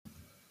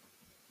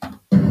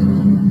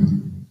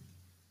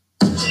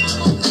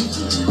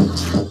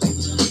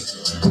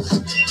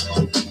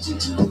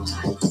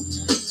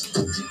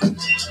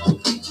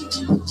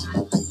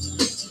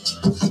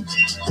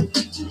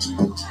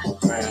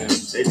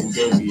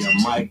me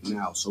a mic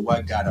now, so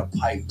I gotta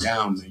pipe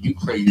down, man. You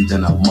crazy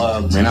than a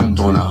mug, man. I'm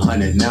doing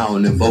 100 now,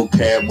 and the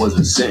vocab was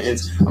a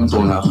sentence. I'm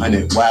doing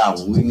 100 wow,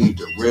 and we need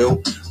the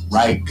real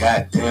right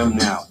goddamn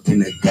now. In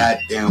the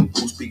goddamn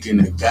booth, speaking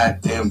the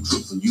goddamn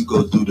truth when you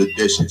go through the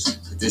dishes.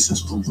 This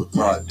is food for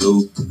thought,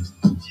 dude.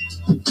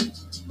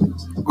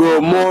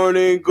 Good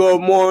morning,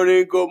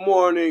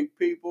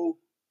 people.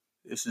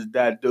 This is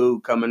that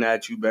dude coming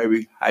at you,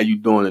 baby. How you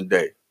doing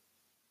today?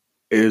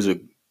 It is a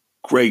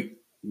great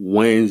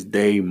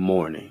Wednesday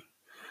morning.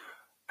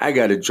 I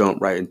got to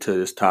jump right into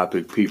this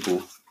topic,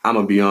 people. I'm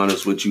going to be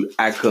honest with you.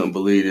 I couldn't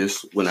believe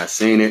this when I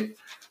seen it.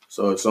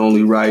 So it's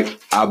only right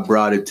I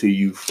brought it to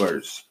you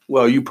first.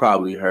 Well, you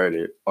probably heard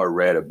it or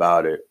read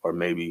about it, or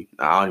maybe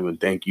I don't even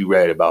think you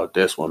read about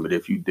this one. But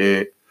if you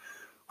did,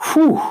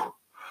 whew,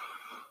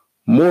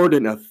 more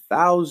than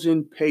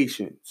 1,000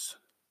 patients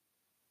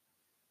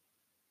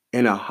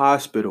in a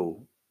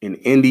hospital in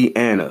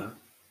Indiana.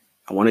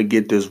 I want to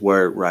get this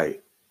word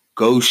right.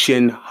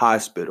 Goshen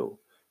Hospital.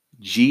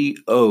 Goshen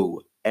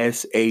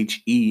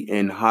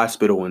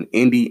Hospital in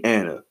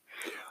Indiana.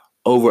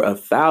 Over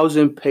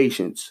 1,000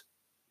 patients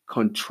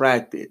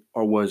contracted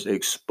or was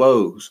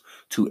exposed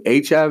to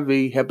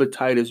HIV,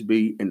 hepatitis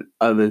B, and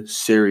other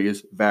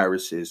serious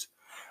viruses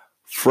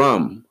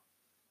from,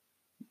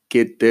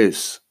 get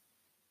this,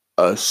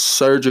 a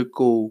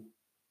surgical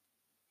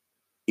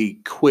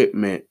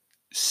equipment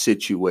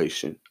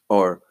situation,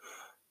 or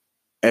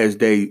as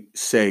they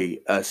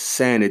say, a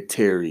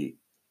sanitary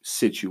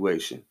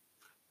situation.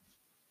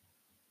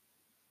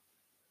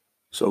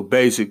 So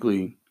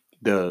basically,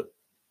 the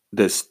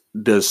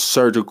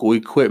surgical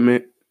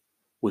equipment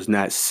was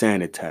not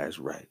sanitized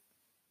right.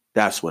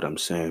 That's what I'm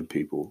saying,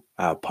 people.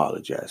 I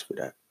apologize for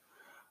that.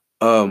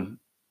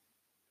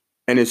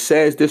 And it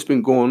says this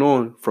been going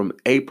on from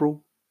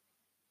April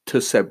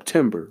to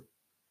September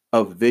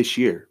of this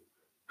year.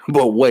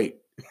 But wait,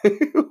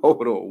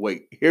 hold on,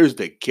 wait. Here's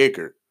the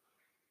kicker.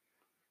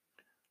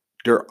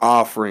 They're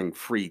offering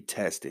free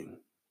testing.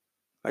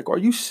 Like, are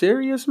you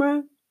serious,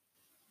 man?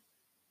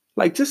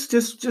 Like, just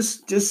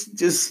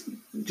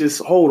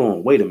hold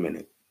on. Wait a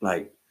minute.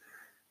 Like,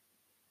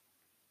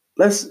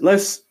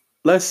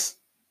 let's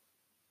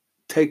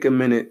take a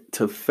minute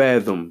to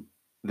fathom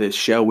this,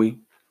 shall we?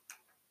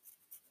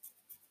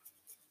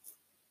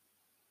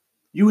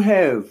 You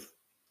have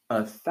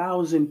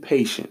 1,000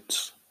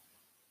 patients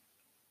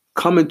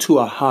coming to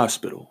a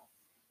hospital,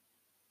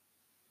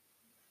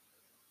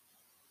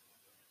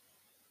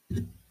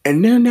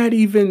 and they're not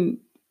even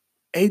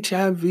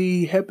HIV,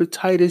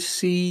 hepatitis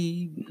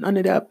C, none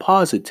of that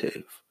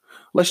positive.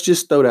 Let's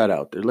just throw that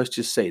out there. Let's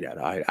just say that.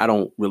 I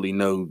don't really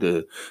know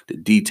the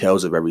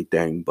details of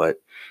everything, but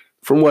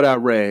from what I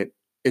read,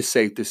 it's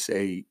safe to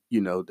say,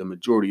 the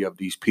majority of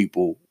these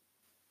people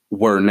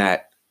were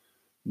not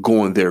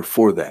going there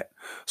for that.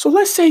 So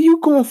let's say you're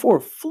going for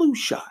a flu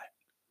shot.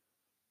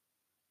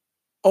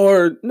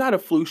 Or not a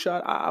flu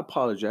shot, I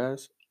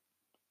apologize.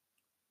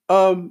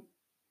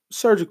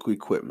 Surgical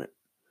equipment.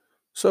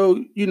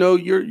 So,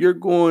 you're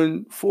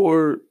going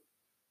for,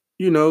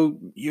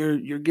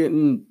 you're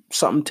getting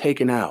something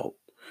taken out,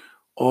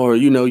 or,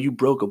 you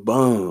broke a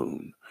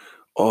bone,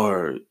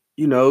 or,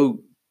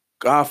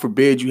 God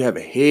forbid you have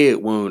a head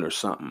wound or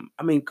something.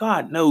 I mean,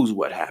 God knows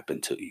what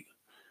happened to you.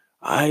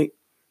 All right.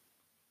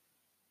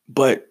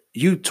 But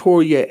you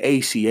tore your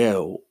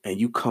ACL and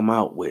you come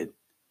out with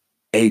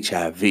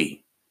HIV.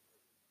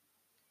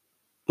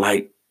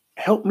 Like,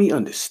 help me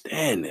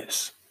understand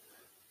this.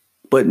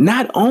 But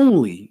not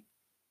only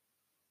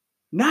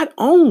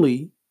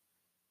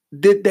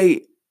did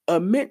they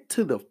admit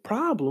to the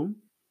problem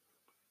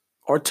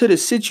or to the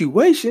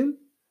situation,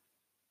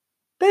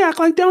 they act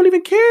like they don't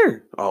even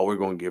care. Oh, we're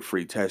going to get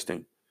free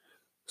testing.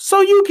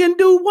 So you can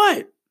do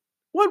what?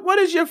 What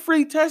is your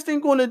free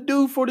testing going to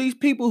do for these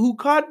people who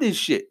caught this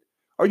shit?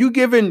 Are you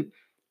giving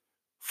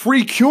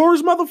free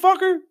cures,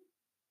 motherfucker?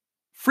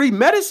 Free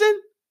medicine?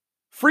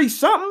 Free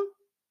something?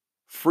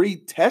 Free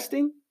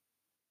testing?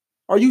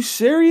 Are you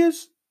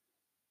serious?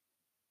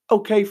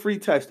 Okay, free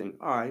testing.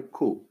 All right,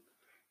 cool.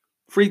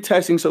 Free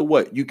testing, so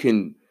what? You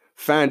can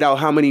find out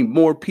how many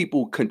more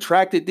people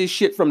contracted this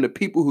shit from the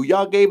people who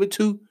y'all gave it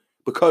to,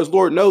 because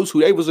Lord knows who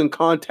they was in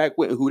contact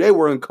with and who they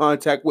were in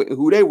contact with and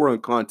who they were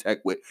in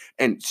contact with.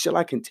 And shall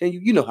I continue?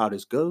 You know how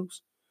this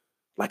goes.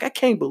 Like, I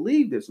can't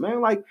believe this,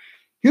 man. Like,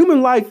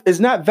 human life is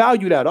not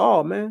valued at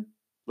all, man.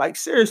 Like,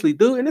 seriously,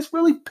 dude. And it's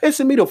really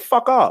pissing me the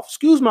fuck off.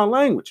 Excuse my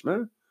language,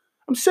 man.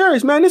 I'm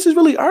serious, man. This is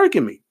really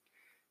irking me.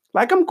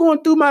 Like, I'm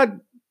going through my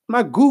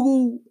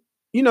Google,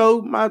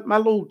 my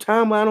little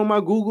timeline on my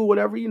Google,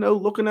 whatever,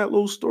 looking at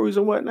little stories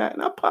and whatnot.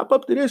 And I pop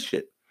up to this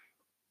shit.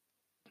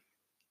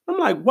 I'm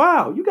like,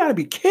 wow, you gotta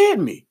be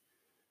kidding me.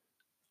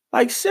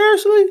 Like,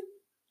 seriously?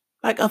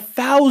 Like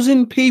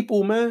 1,000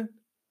 people, man.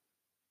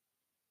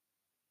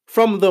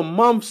 From the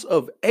months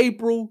of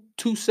April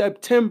to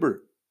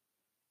September.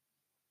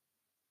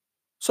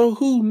 So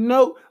who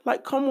know?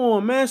 Like, come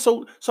on, man.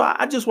 So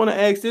I just want to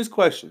ask this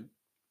question.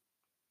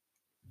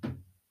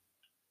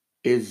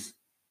 Is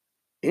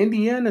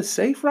Indiana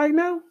safe right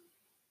now?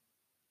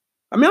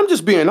 I mean, I'm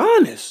just being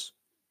honest.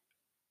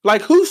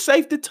 Like, who's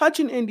safe to touch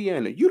in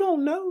Indiana? You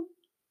don't know.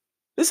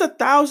 It's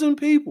 1,000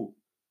 people.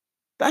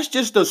 That's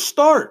just the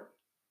start.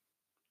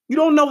 You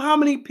don't know how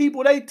many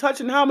people they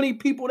touch and how many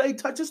people they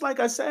touch. It's like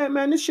I said,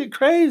 man, this shit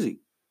crazy.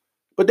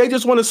 But they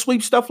just want to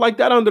sweep stuff like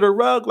that under the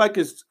rug like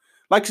it's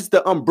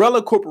the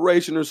Umbrella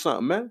Corporation or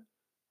something, man.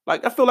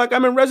 Like I feel like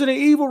I'm in Resident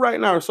Evil right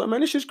now or something,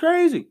 man. This shit's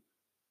crazy.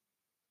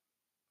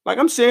 Like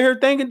I'm sitting here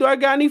thinking, do I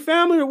got any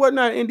family or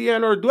whatnot in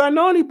Indiana, or do I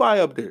know anybody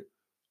up there?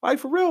 Like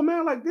for real,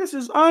 man. Like this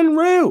is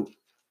unreal.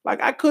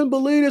 Like I couldn't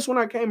believe this when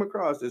I came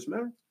across this,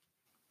 man.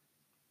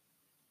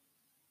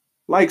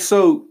 Like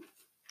so,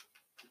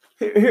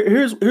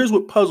 here's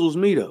what puzzles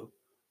me though.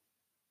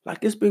 Like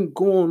it's been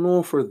going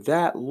on for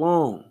that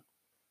long.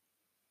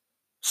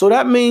 So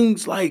that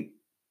means like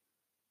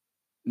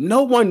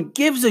no one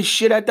gives a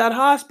shit at that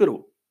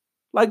hospital.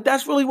 Like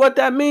that's really what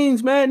that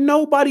means, man.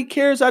 Nobody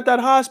cares at that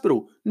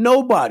hospital.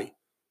 Nobody.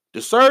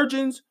 The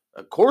surgeons,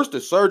 of course,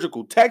 the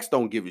surgical techs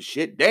don't give a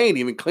shit. They ain't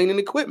even cleaning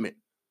equipment.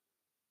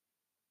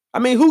 I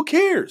mean, who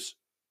cares?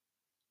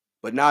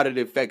 But now that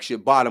it affects your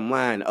bottom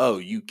line, oh,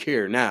 you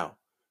care now.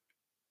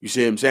 You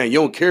see what I'm saying? You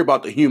don't care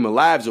about the human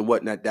lives or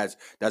whatnot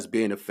that's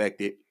being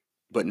affected,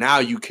 but now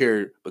you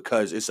care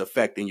because it's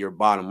affecting your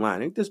bottom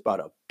line. Ain't this about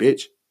a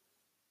bitch?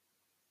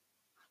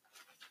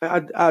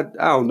 I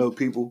don't know,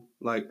 people.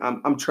 Like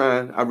I'm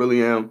trying. I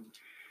really am.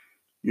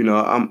 You know,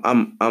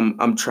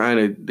 I'm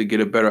trying to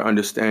get a better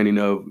understanding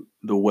of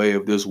the way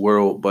of this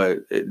world, but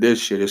this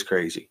shit is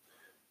crazy.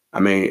 I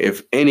mean,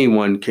 if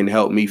anyone can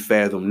help me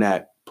fathom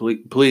that,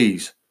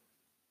 please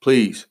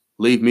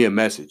leave me a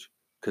message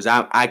because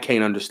I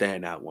can't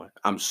understand that one.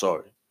 I'm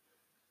sorry.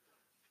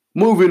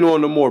 Moving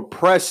on to more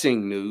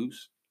pressing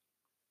news,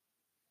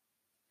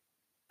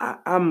 I,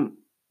 I'm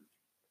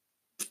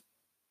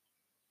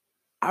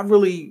I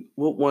really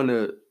would want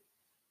to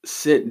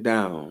sit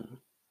down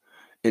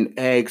and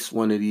ask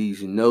one of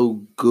these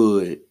no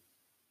good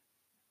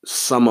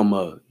some of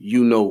my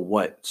you know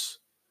what's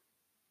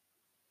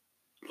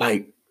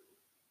like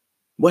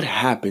what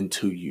happened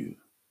to you.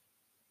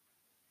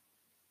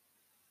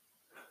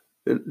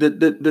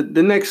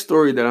 The next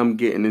story that I'm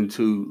getting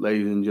into,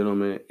 ladies and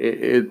gentlemen,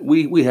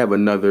 we have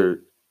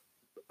another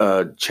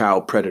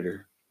child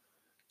predator.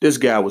 This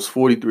guy was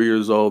 43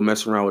 years old,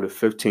 messing around with a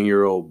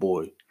 15-year-old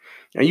boy.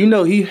 And you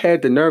know, he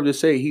had the nerve to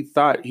say he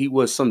thought he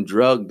was some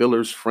drug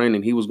dealer's friend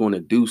and he was going to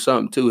do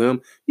something to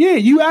him. Yeah,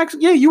 you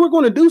were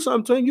going to do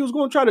something to him. You was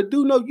going to try to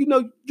do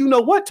you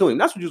know what to him.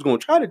 That's what you was going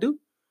to try to do.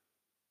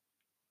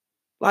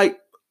 Like,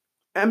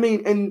 I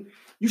mean, and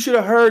you should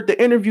have heard the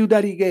interview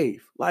that he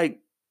gave. Like,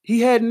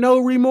 he had no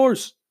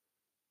remorse.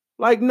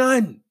 Like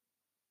none.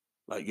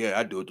 Like, yeah,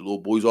 I do it to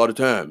little boys all the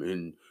time.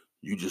 And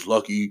you just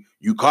lucky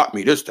you caught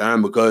me this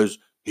time because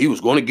he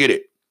was going to get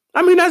it.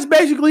 I mean, that's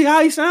basically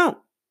how he sound.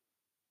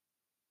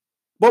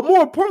 But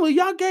more importantly,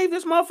 y'all gave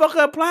this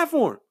motherfucker a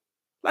platform.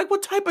 Like,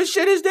 what type of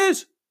shit is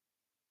this?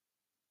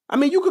 I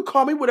mean, you could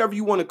call me whatever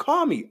you want to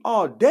call me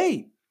all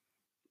day,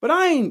 but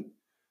I ain't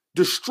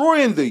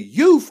destroying the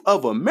youth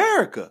of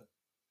America.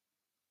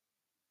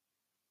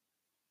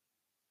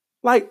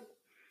 Like,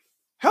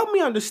 help me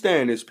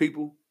understand this,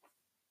 people.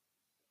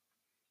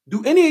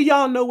 Do any of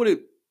y'all know what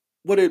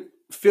it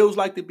feels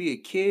like to be a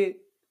kid?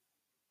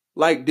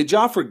 Like, did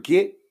y'all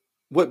forget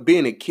what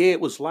being a kid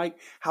was like?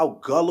 How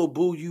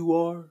gullible you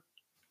are?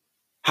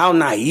 How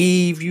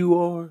naive you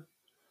are?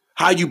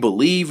 How you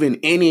believe in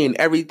any and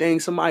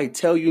everything somebody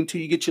tell you until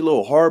you get your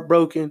little heart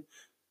broken?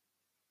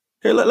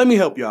 Here, let me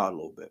help y'all out a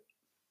little bit.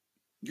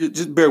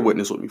 Just bear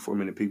witness with me for a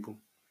minute, people.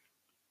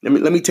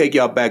 Let me take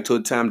y'all back to a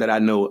time that I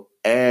know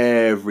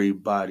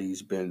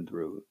everybody's been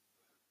through.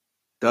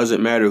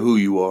 Doesn't matter who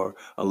you are,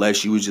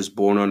 unless you was just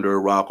born under a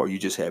rock or you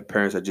just had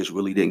parents that just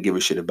really didn't give a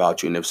shit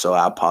about you. And if so,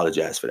 I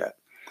apologize for that.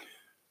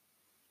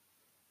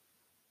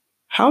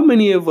 How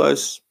many of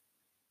us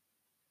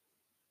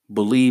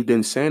believed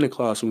in Santa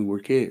Claus when we were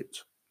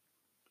kids?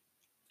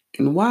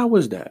 And why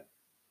was that?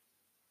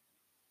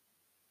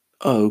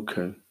 Oh,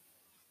 okay.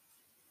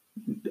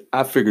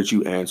 I figured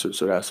you answered,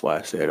 so that's why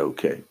I said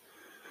okay.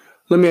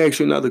 Let me ask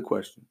you another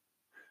question.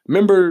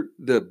 Remember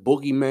the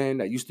boogeyman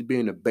that used to be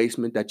in the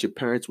basement that your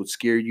parents would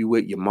scare you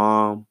with, your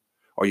mom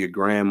or your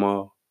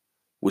grandma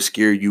would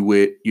scare you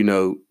with,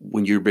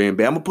 when you're being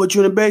bad. I'm gonna put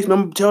you in the basement.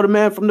 I'm gonna tell the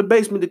man from the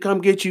basement to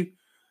come get you.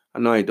 I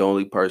know I ain't the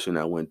only person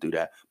that went through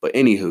that. But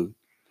anywho,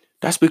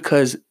 that's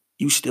because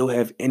you still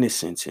have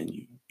innocence in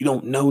you. You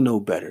don't know no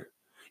better.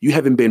 You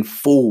haven't been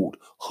fooled,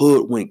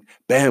 hoodwinked,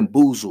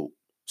 bamboozled,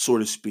 so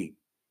to speak.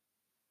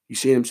 You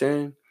see what I'm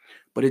saying?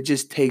 But it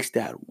just takes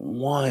that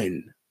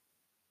one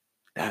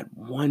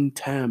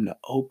time to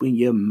open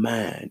your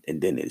mind,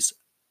 and then it's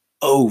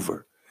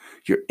over.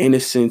 Your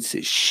innocence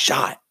is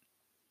shot.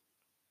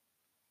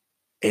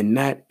 And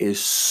that is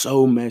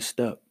so messed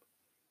up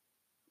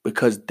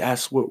because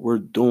that's what we're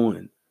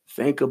doing.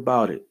 Think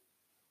about it.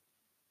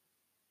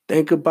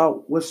 Think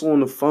about what's on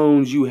the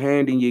phones you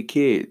handing your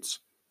kids.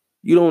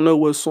 You don't know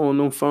what's on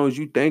them phones.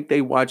 You think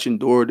they watching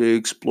Dora the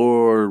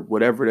Explorer or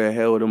whatever the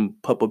hell them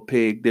Peppa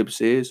Pig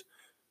dips is.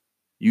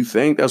 You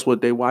think that's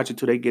what they watch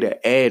until they get an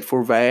ad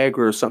for Viagra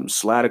or something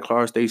slide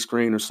across their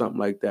screen or something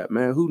like that,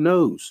 man. Who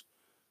knows?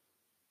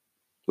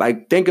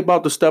 Like, think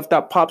about the stuff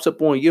that pops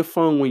up on your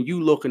phone when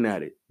you looking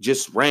at it,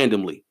 just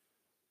randomly,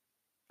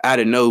 out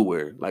of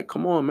nowhere. Like,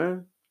 come on,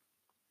 man.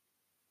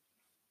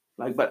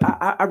 Like, but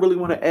I really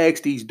want to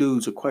ask these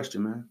dudes a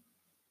question, man.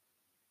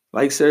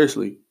 Like,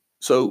 seriously.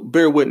 So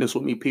bear witness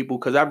with me, people,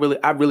 because I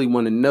really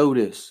want to know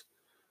this.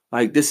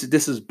 Like, this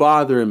is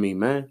bothering me,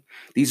 man.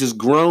 These is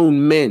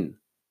grown men.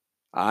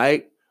 All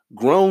right.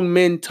 Grown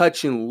men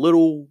touching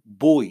little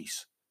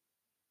boys.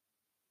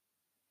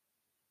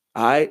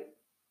 All right.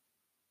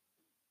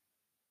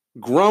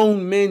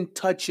 Grown men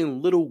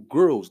touching little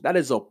girls. That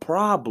is a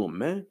problem,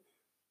 man.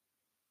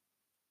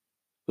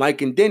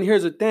 Like, and then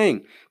here's the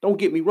thing. Don't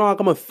get me wrong.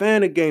 I'm a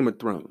fan of Game of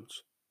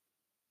Thrones.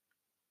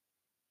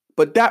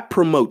 But that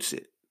promotes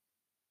it.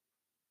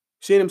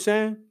 See what I'm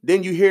saying?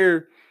 Then you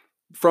hear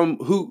from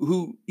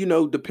who,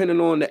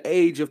 depending on the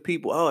age of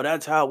people, oh,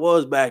 that's how it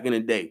was back in the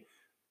day.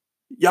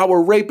 Y'all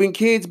were raping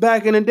kids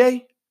back in the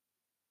day?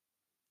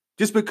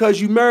 Just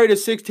because you married a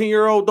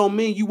 16-year-old don't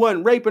mean you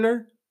wasn't raping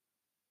her.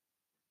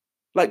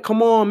 Like,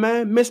 come on,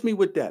 man. Miss me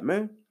with that,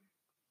 man.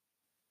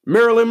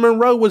 Marilyn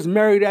Monroe was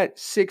married at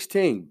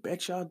 16.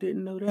 Bet y'all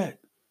didn't know that.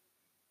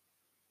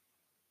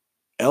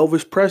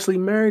 Elvis Presley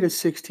married a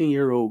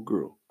 16-year-old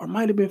girl. Or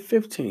might have been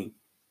 15.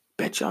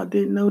 Bet y'all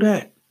didn't know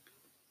that.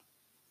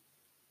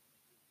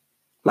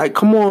 Like,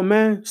 come on,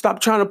 man. Stop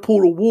trying to pull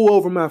the wool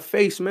over my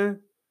face, man.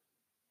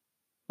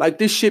 Like,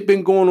 this shit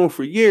been going on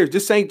for years.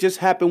 This ain't just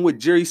happened with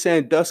Jerry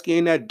Sandusky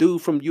and that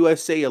dude from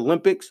USA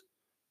Olympics.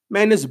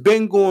 Man, this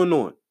been going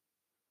on.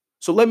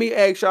 So let me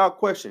ask y'all a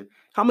question.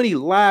 How many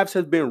lives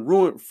have been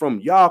ruined from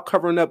y'all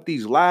covering up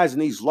these lies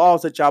and these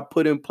laws that y'all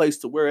put in place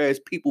to whereas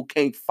people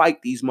can't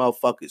fight these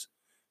motherfuckers?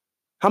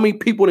 How many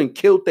people done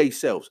killed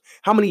themselves?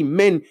 How many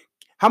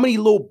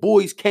little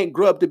boys can't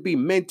grow up to be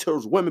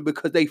mentors, women,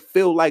 because they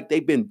feel like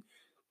they've been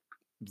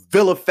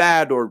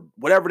vilified or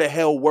whatever the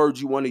hell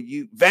words you want to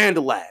use,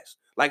 vandalized,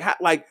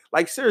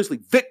 like seriously,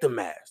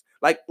 victimized.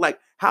 Like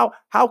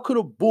how could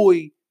a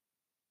boy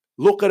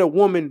look at a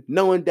woman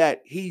knowing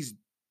that he's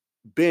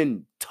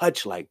been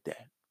touched like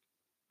that,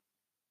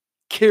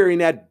 carrying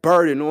that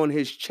burden on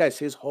his chest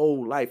his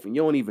whole life, and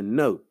you don't even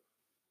know?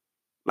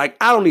 Like,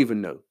 I don't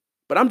even know,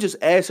 but I'm just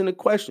asking a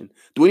question.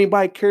 Do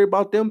anybody care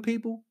about them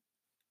people?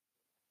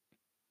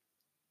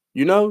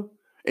 You know?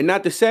 And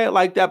not to say it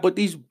like that, but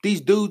these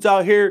dudes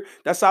out here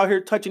that's out here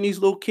touching these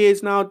little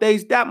kids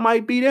nowadays, that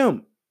might be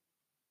them.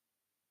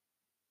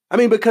 I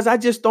mean, because I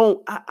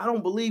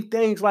don't believe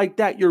things like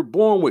that you're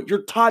born with.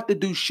 You're taught to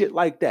do shit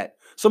like that.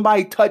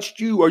 Somebody touched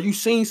you or you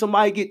seen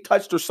somebody get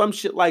touched or some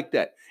shit like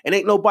that. And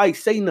ain't nobody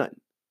say nothing.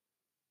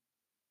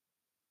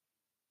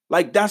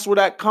 Like, that's where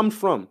that comes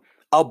from.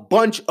 A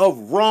bunch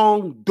of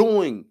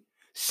wrongdoing.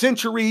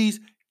 Centuries,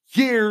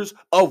 years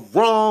of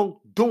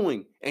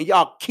wrongdoing. And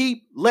y'all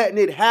keep letting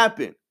it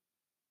happen.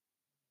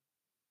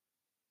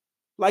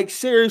 Like,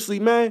 seriously,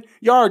 man.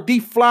 Y'all are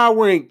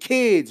deflowering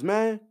kids,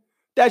 man.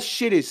 That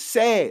shit is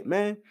sad,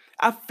 man.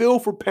 I feel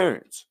for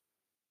parents.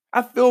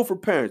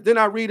 Then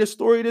I read a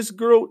story of this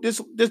girl,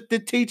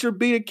 the teacher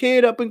beat a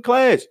kid up in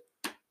class.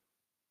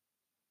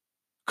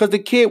 Because the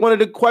kid wanted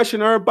to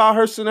question her about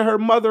her sending her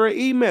mother an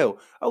email.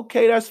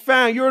 Okay, that's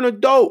fine. You're an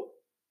adult.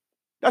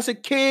 That's a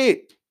kid.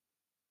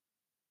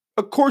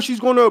 Of course she's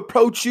going to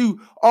approach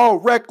you all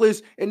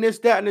reckless and this,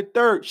 that, and the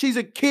third. She's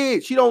a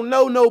kid. She don't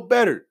know no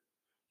better.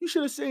 You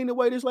should have seen the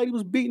way this lady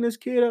was beating this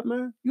kid up,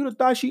 man. You'd have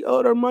thought she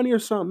owed her money or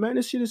something, man.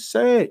 This shit is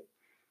sad.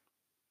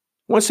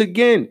 Once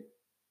again,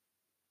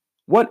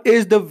 what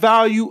is the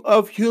value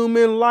of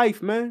human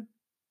life, man?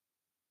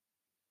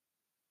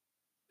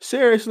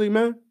 Seriously,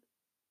 man.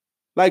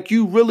 Like,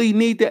 you really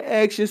need to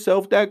ask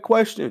yourself that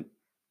question.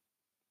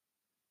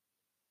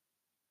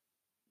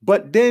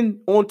 But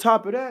then, on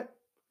top of that,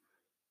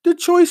 the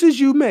choices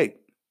you make.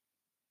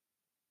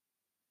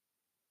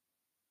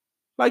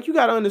 Like, you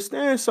got to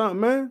understand something,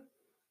 man.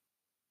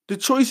 The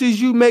choices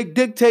you make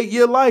dictate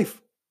your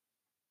life.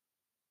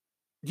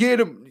 Yeah,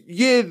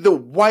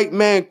 the white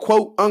man,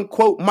 quote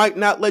unquote, might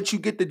not let you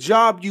get the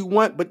job you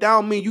want, but that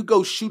don't mean you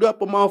go shoot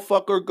up a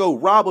motherfucker, go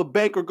rob a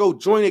bank, or go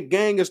join a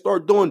gang and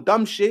start doing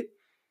dumb shit.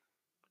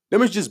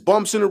 Them is just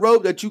bumps in the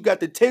road that you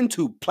got to tend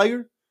to,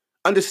 player.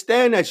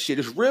 Understand that shit.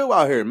 It's real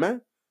out here,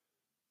 man.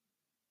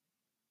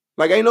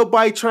 Like, ain't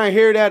nobody trying to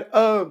hear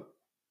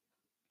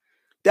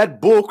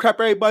that bull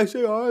crap everybody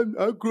say, oh,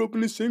 I grew up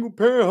in a single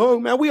parent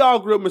home. Man, we all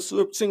grew up in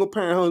a single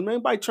parent home, man.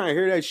 Nobody trying to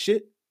hear that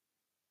shit.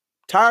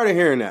 Tired of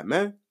hearing that,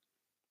 man.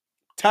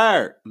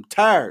 I'm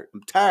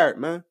tired,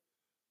 man.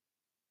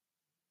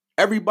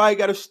 Everybody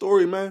got a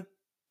story, man.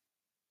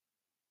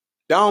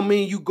 That don't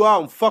mean you go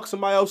out and fuck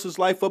somebody else's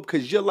life up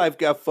because your life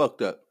got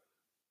fucked up.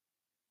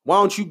 Why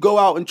don't you go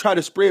out and try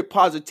to spread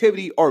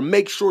positivity or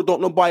make sure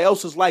don't nobody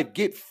else's life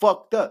get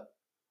fucked up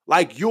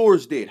like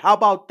yours did? How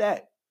about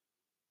that?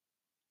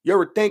 You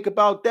ever think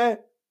about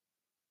that?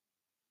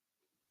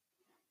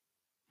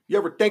 You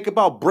ever think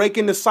about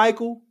breaking the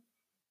cycle?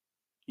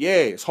 Yeah,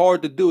 it's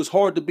hard to do. It's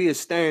hard to be a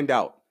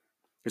standout.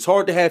 It's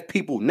hard to have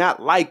people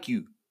not like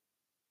you.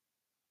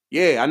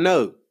 Yeah, I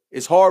know.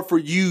 It's hard for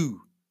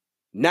you,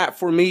 not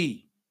for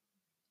me.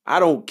 I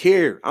don't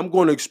care. I'm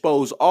going to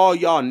expose all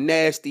y'all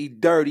nasty,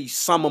 dirty,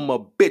 some of my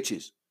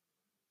bitches.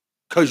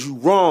 Because you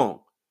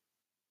wrong.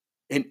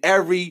 In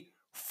every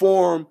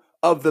form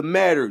of the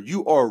matter,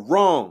 you are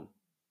wrong.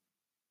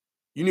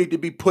 You need to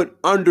be put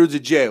under the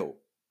jail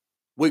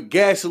with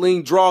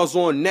gasoline draws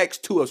on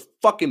next to a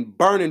fucking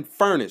burning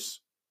furnace.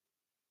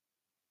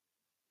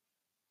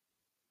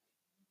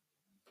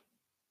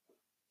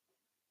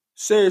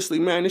 Seriously,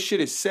 man, this shit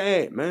is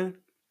sad, man.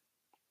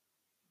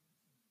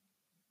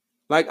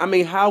 Like, I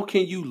mean, how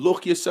can you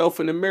look yourself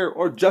in the mirror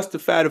or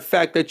justify the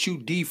fact that you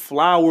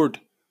deflowered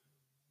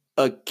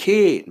a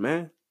kid,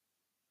 man?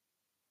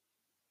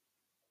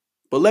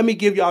 But let me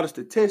give y'all the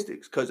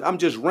statistics, because I'm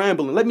just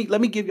rambling. Let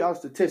me give y'all the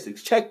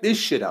statistics. Check this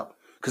shit out,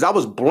 because I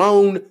was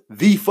blown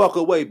the fuck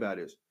away by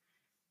this.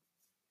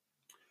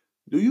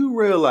 Do you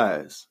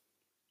realize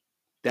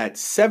that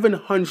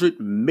 700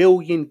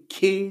 million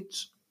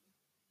kids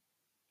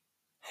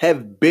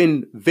have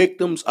been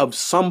victims of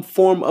some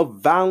form of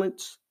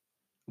violence?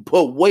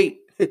 But wait,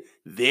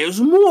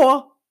 there's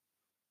more.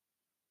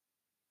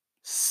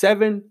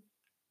 70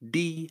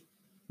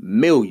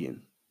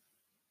 million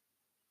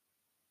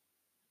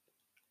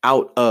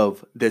out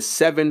of the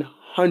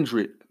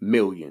 700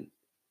 million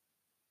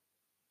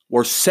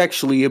were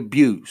sexually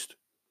abused.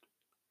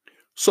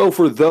 So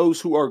for those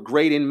who are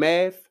great in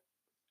math,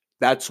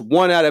 that's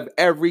 1 out of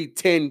every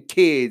 10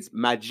 kids,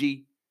 my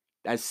G.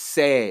 That's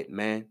sad,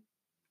 man.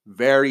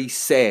 Very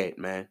sad,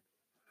 man.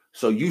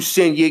 So you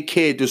send your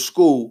kid to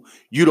school,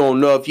 you don't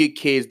know if your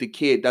kid's the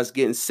kid that's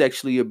getting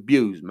sexually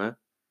abused, man.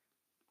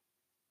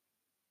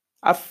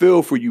 I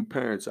feel for you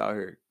parents out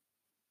here.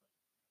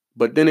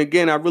 But then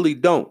again, I really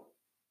don't.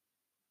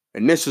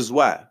 And this is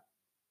why.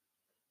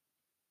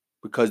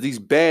 Because these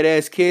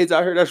badass kids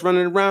out here that's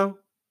running around,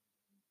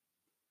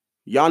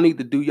 y'all need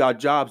to do y'all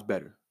jobs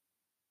better.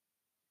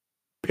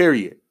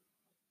 Period.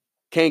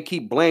 Can't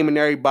keep blaming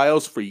everybody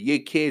else for your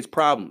kids'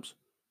 problems.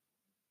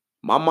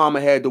 My mama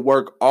had to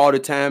work all the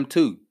time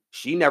too.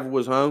 She never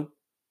was home.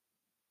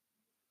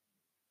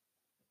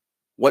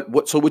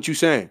 So what you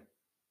saying?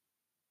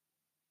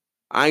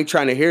 I ain't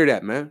trying to hear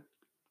that, man.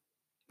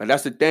 And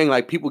that's the thing,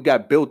 like people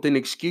got built-in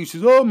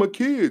excuses. Oh, my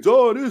kids,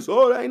 all this,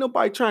 all that. Ain't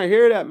nobody trying to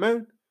hear that,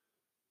 man.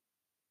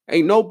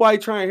 Ain't nobody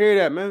trying to hear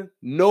that, man.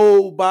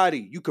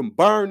 Nobody. You can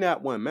burn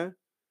that one, man.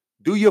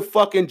 Do your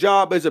fucking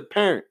job as a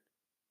parent.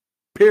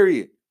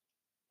 Period.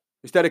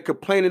 Instead of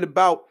complaining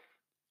about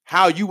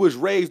how you was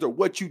raised or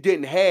what you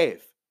didn't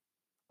have.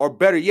 Or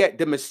better yet,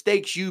 the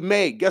mistakes you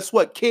made. Guess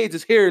what? Kids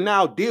is here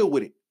now. Deal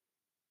with it.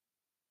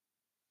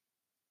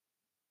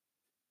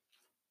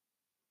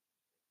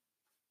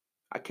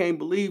 I can't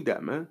believe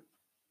that, man.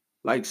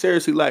 Like,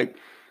 seriously, like,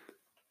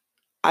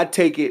 I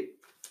take it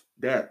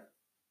that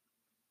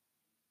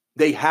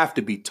they have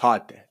to be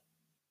taught that.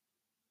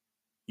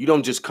 You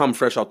don't just come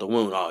fresh out the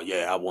womb. Oh,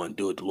 yeah, I want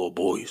to do it to little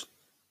boys.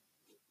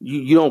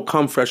 You don't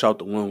come fresh out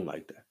the womb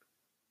like that.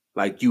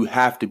 Like, you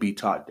have to be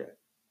taught that.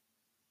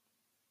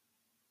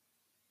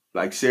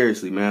 Like,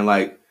 seriously, man.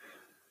 Like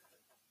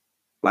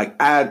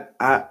I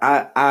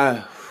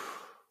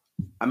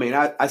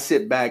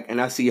sit back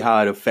and I see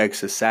how it affects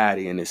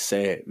society, and it's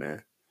sad,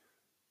 man.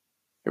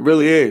 It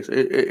really is.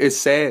 It's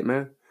sad,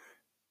 man.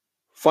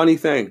 Funny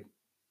thing,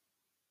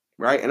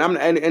 right? And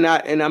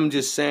I'm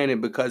just saying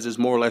it because it's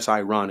more or less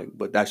ironic,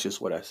 but that's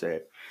just what I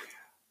said.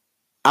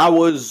 I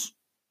was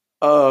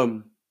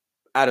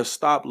at a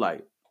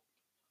stoplight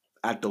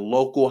at the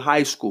local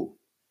high school.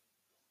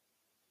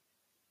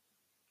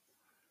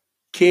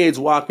 Kids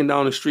walking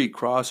down the street,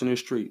 crossing the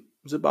street.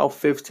 It was about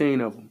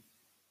 15 of them.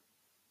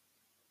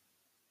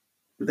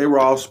 They were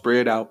all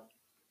spread out.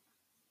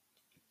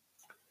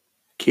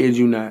 Kid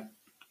you not.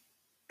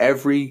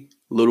 Every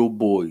little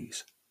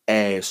boy's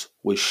ass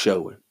was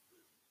showing.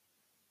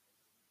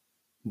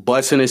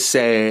 Busting a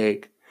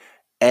sag,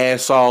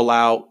 ass all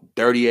out,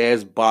 dirty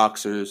ass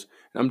boxers.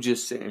 And I'm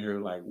just sitting here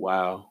like,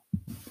 wow.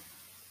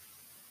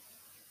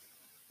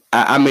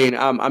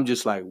 I'm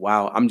just like,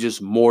 wow. I'm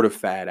just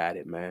mortified at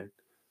it, man.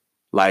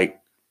 Like,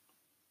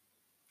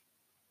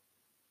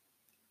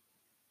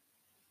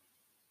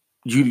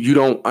 you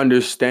don't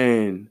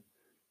understand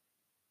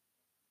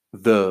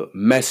the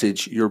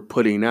message you're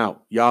putting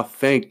out. Y'all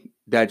think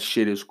that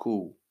shit is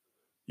cool.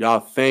 Y'all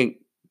think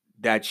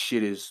that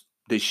shit is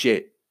the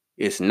shit.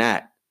 It's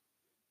not.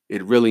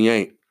 It really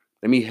ain't.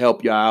 Let me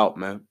help y'all out,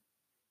 man.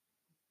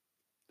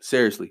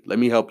 Seriously, let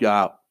me help y'all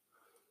out.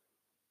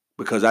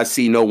 Because I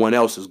see no one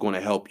else is going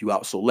to help you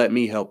out. So let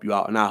me help you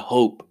out. And I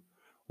hope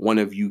one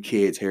of you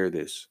kids hear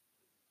this.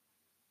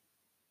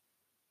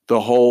 The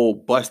whole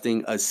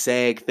busting a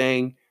sag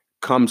thing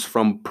comes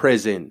from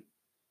prison.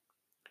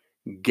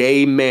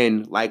 Gay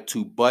men like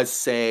to bust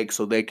sag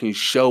so they can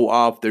show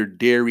off their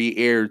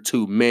derriere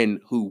to men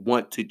who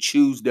want to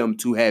choose them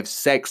to have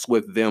sex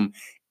with them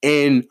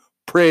in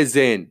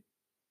prison.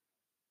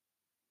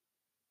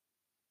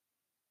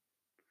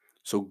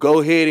 So go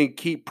ahead and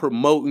keep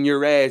promoting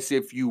your ass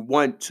if you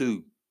want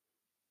to.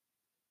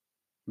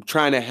 I'm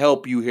trying to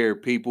help you here,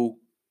 people.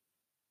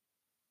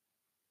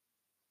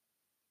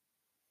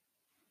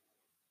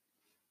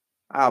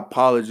 I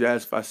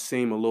apologize if I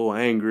seem a little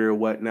angry or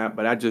whatnot,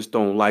 but I just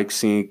don't like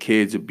seeing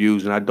kids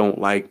abused, and I don't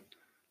like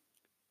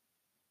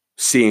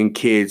seeing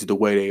kids the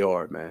way they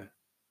are, man.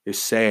 It's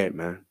sad,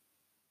 man.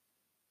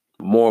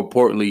 More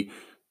importantly,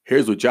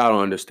 here's what y'all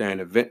don't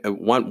understand.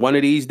 One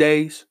of these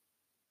days,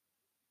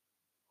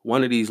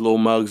 one of these little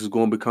mugs is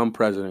going to become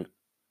president.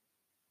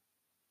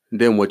 And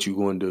then what you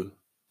going to do?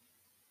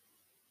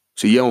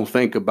 So you don't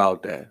think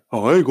about that.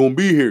 Oh, I ain't going to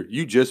be here.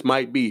 You just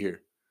might be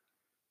here.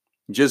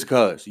 Just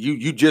cause.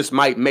 You just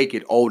might make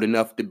it old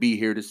enough to be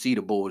here to see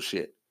the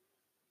bullshit.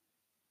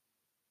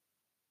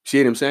 See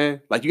what I'm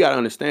saying? Like, you got to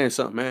understand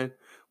something, man.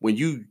 When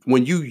you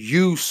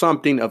use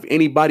something of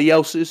anybody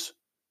else's,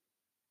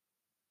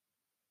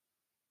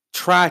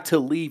 try to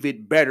leave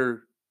it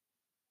better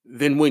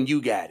than when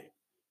you got it.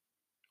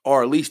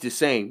 Or at least the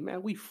same.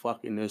 Man, we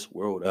fucking this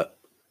world up.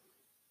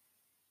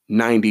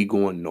 90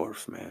 going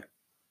north, man.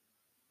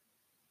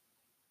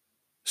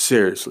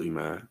 Seriously,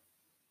 man.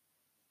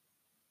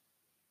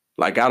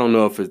 Like, I don't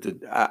know if it's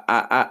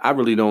I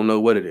really don't know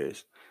what it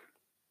is.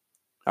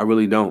 I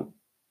really don't.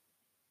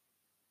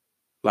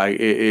 Like,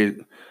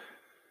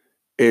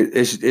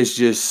 it's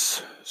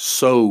just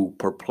so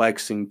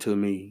perplexing to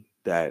me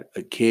that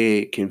a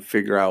kid can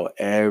figure out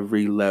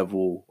every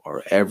level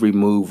or every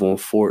move on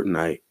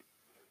Fortnite,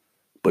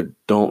 but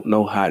don't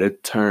know how to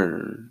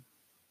turn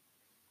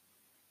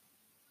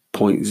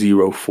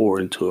 0.04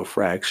 into a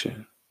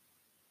fraction.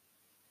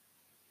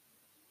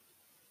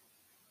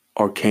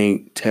 Or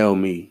can't tell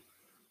me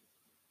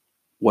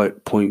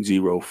what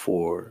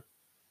 0.04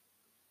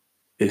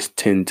 is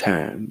 10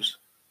 times.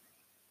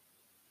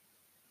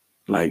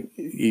 Like,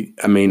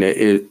 I mean,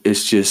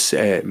 it's just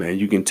sad, man.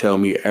 You can tell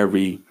me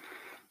every,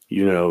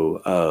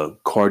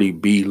 Cardi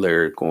B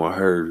lyric on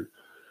her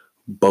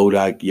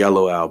Bodak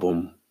Yellow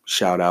album,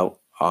 shout out,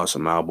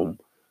 awesome album.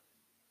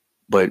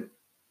 But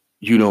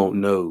you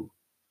don't know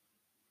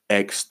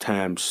X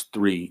times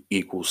 3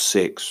 equals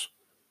 6.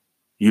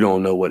 You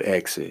don't know what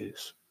X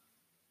is.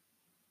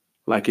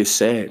 Like, it's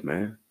sad,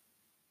 man.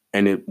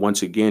 And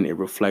once again, it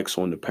reflects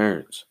on the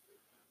parents.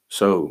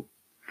 So,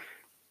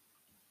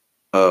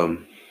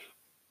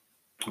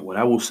 what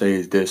I will say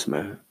is this,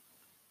 man.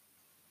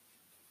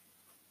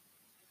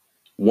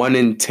 1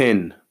 in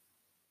 10.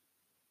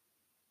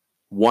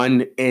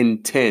 1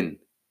 in 10.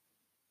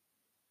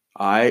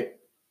 All right?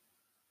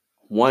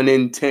 1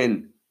 in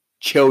 10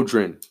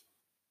 children.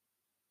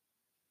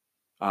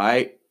 All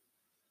right?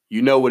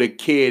 You know what a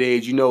kid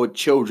is. You know what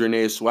children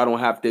is, so I don't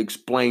have to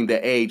explain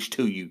the age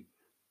to you.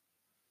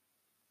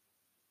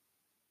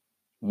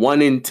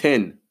 1 in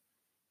 10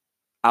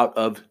 out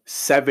of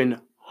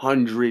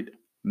 700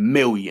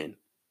 million.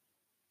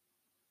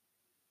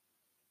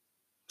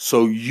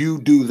 So you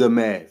do the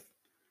math.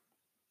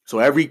 So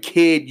every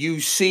kid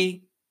you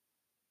see,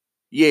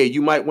 yeah,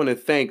 you might want to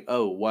think,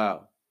 oh,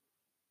 wow,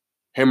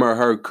 him or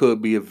her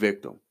could be a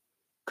victim.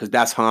 Because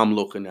that's how I'm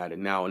looking at it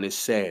now. And it's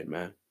sad,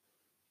 man. It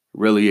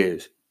really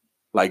is.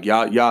 Like,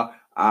 I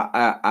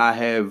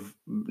have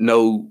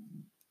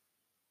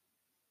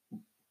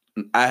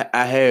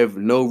I have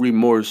no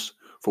remorse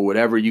for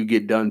whatever you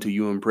get done to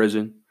you in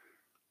prison.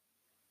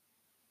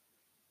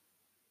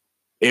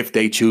 If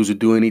they choose to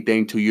do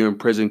anything to you in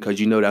prison, because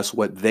you know that's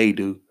what they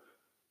do.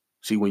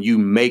 See, when you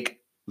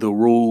make the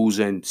rules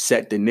and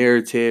set the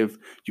narrative,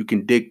 you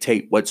can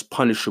dictate what's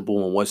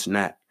punishable and what's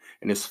not.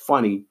 And it's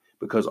funny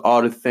because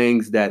all the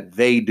things that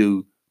they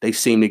do, they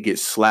seem to get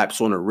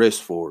slaps on the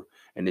wrist for.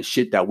 And the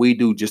shit that we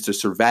do just to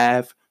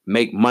survive,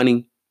 make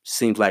money,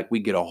 seems like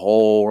we get a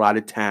whole lot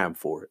of time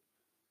for it.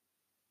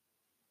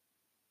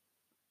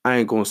 I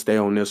ain't going to stay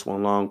on this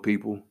one long,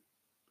 people.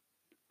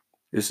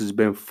 This has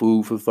been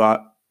food for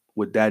thought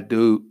with that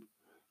dude.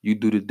 You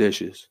do the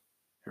dishes.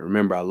 And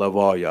remember, I love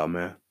all y'all,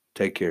 man.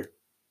 Take care.